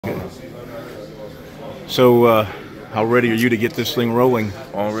So, how ready are you to get this thing rolling?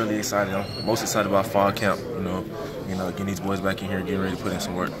 I'm really excited. I'm most excited about fall camp. Getting these boys back in here, getting ready to put in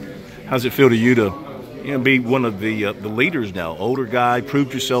some work. How's it feel to you to, be one of the leaders now? Older guy,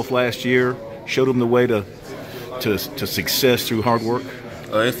 proved yourself last year, showed them the way to success through hard work.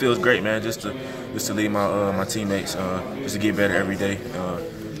 It feels great, man. Just to lead my teammates, just to get better every day.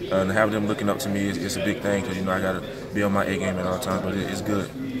 And having them looking up to me is a big thing because I got to be on my A game at all times. But it's good.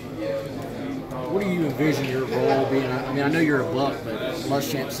 What do you envision your role being? I mean, I know you're a buck, but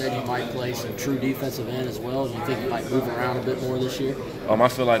Muschamp said you might play some true defensive end as well. Do you think you might move around a bit more this year? I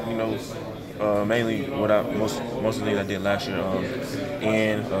feel like mainly what most of the things I did last year,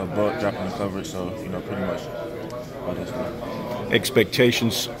 and buck dropping the coverage. So pretty much all that stuff.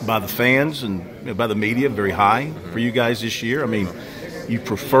 Expectations by the fans and by the media very high for you guys this year. I mean, you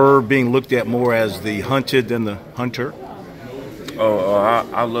prefer being looked at more as the hunted than the hunter?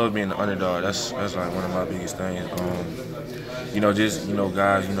 I love being the underdog. That's like one of my biggest things.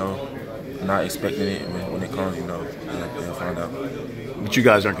 Guys, not expecting it when it comes, they'll find out. But you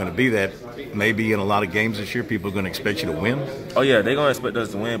guys aren't going to be that. Maybe in a lot of games this year, people are going to expect you to win. Oh yeah, they're going to expect us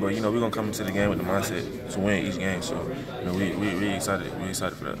to win, but we're going to come into the game with the mindset to win each game. So we excited. We're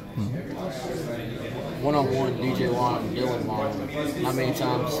excited for that. One-on-one, DJ Wonnum, Dylan Wonnum.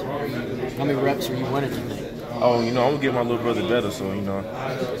 How many reps are you winning, do you think? I'm gonna get my little brother better, so it's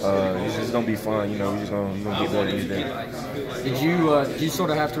gonna be fun. We're just gonna get better each day. Did you sort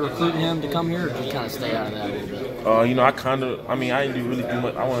of have to recruit him to come here, or did you kind of stay out of that a little bit? I didn't really do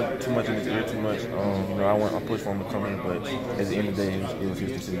much. I wasn't too much in his ear too much. I pushed for him to come here, but at the end of the day, it was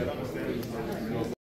his decision.